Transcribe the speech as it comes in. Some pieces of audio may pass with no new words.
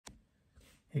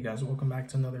Hey guys, welcome back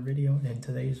to another video. And in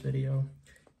today's video,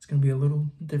 it's going to be a little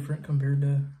different compared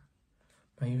to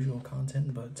my usual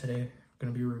content, but today I'm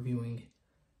going to be reviewing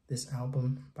this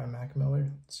album by Mac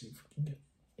Miller. Let's see if we can get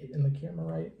it in the camera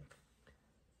right.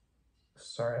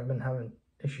 Sorry, I've been having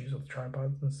issues with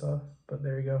tripods and stuff, but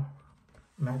there you go.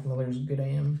 Mac Miller's Good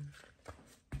AM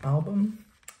album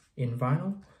in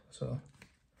vinyl. So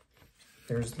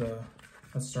there's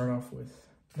let's start off with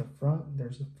the front.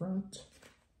 There's the front.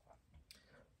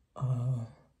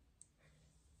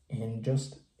 And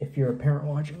just if you're a parent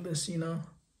watching this,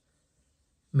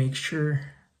 make sure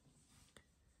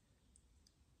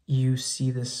you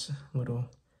see this little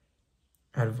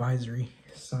advisory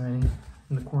sign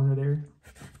in the corner there.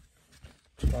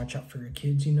 Just watch out for your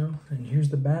kids, And here's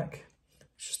the back.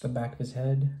 It's just the back of his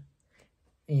head.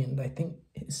 And I think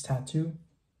his tattoo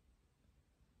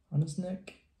on his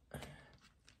neck.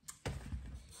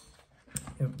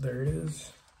 Yep, there it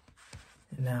is.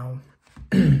 And now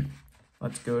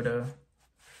let's go to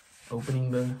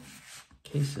opening the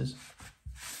cases.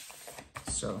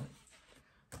 So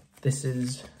this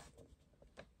is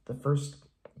the first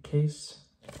case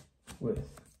with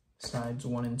sides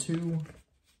 1 and 2.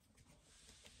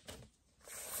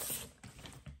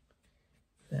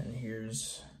 Then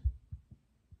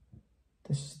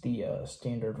this is the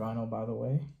standard vinyl, by the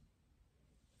way.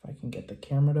 If I can get the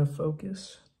camera to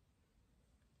focus.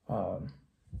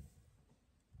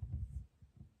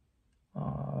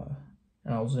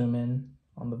 And I'll zoom in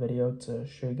on the video to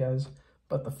show you guys.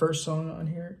 But the first song on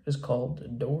here is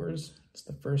called Doors. It's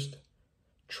the first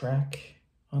track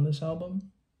on this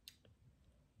album,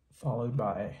 followed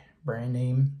by Brand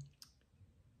Name,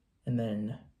 and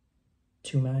then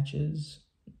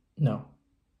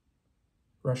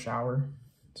Rush Hour.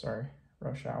 Sorry,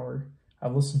 Rush Hour.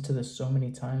 I've listened to this so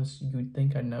many times, you would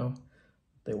think I know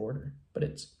the order, but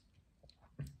it's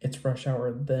Rush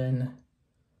Hour, then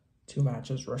Two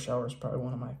Matches. Rush Hour is probably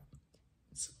one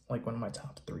of my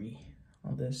top 3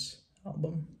 on this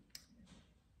album.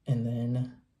 And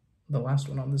then the last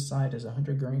one on this side is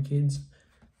 100 Grandkids,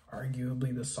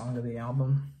 arguably the song of the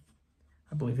album.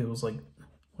 I believe it was like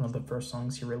one of the first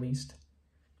songs he released.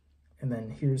 And then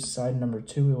here's side number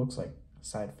 2. It looks like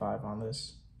side 5 on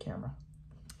this camera.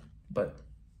 But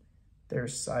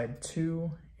there's side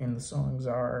 2, and the songs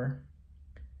are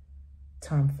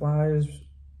Time Flies,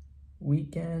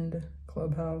 Weekend,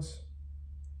 Clubhouse,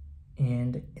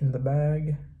 and In the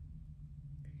Bag.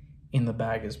 In the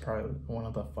Bag is probably one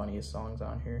of the funniest songs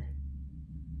on here.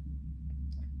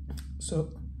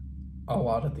 So a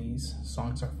lot of these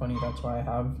songs are funny. That's why I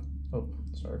have, oh,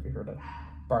 sorry if you heard a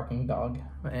barking dog.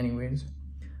 But anyways,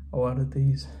 a lot of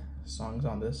these songs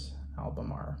on this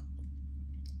album are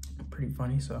pretty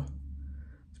funny. So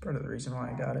it's part of the reason why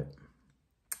I got it.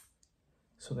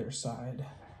 So there's side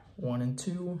 1 and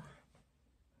 2.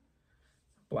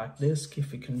 Black disc,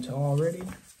 if you couldn't tell already.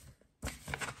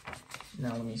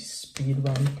 Now let me speed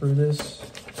run through this.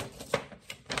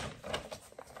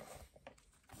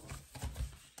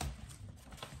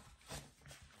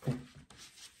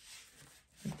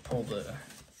 Pull the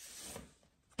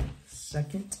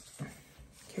second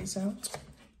case out.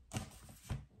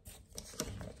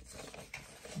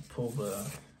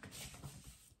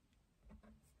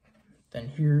 Then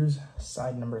here's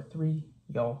side number 3.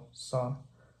 Y'all saw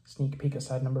sneak peek of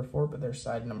side number 4, but there's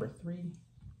side number 3.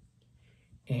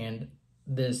 And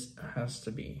this has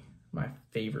to be my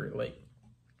favorite,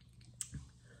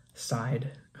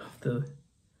 side of the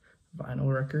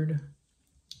vinyl record.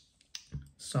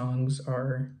 Songs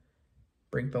are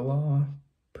Break the Law,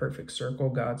 Perfect Circle,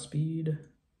 Godspeed,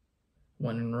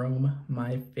 When in Rome,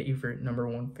 my favorite, number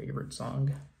 1 favorite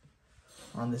song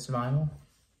on this vinyl.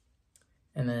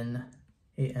 And then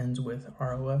it ends with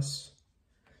ROS.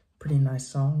 Pretty nice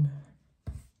song.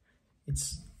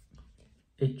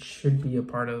 It should be a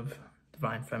part of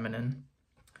Divine Feminine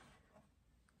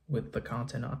with the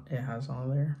content it has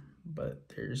on there. But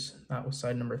that was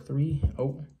side number 3.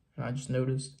 Oh, and I just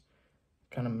noticed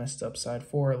kind of messed up side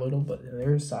 4 a little, but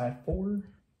there's side 4.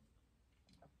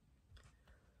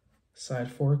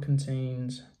 Side 4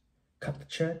 contains Cut the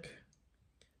Check,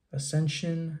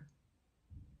 Ascension,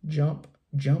 Jump.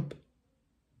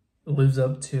 Lives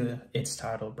up to its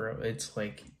title, bro. It's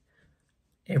like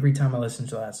every time I listen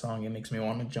to that song, it makes me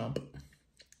want to jump.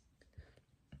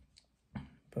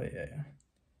 But yeah.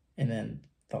 And then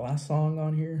the last song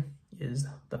on here is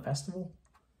The Festival.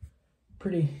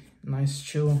 Pretty nice,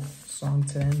 chill song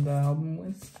to end the album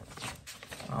with.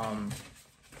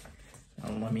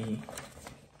 Let me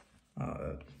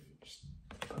just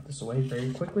put this away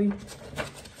very quickly.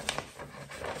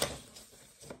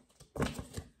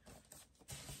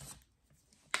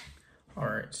 All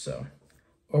right, so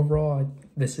overall,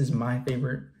 this is my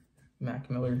favorite Mac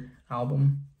Miller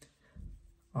album.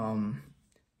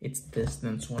 It's this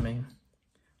then Swimming,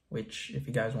 which if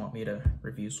you guys want me to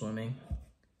review Swimming,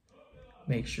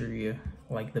 make sure you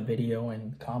like the video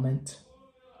and comment.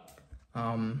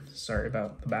 Sorry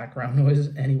about the background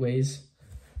noise. Anyways,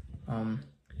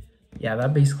 yeah,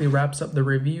 that basically wraps up the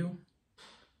review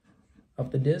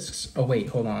of the discs. Oh wait,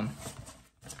 hold on.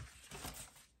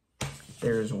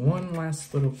 There's one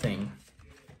last little thing.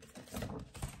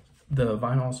 The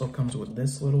vinyl also comes with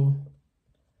this little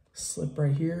slip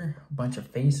right here, a bunch of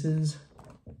faces,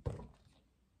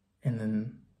 and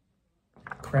then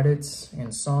credits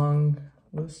and song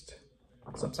list.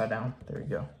 It's upside down. There you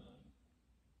go.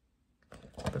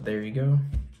 But there you go.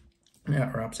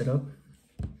 That wraps it up.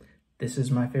 This is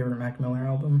my favorite Mac Miller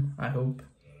album. I hope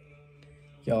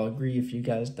y'all agree. If you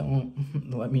guys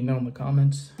don't, let me know in the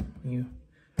comments.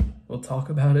 We'll talk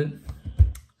about it.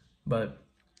 But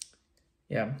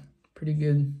yeah, pretty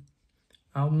good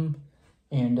album.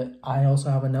 And I also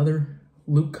have another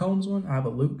Luke Combs one. I have a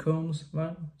Luke Combs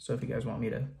vinyl. So if you guys want me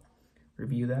to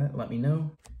review that, let me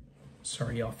know.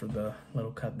 Sorry y'all for the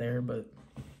little cut there, but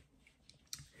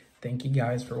thank you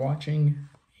guys for watching,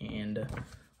 and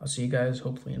I'll see you guys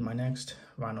hopefully in my next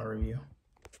vinyl review.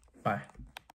 Bye.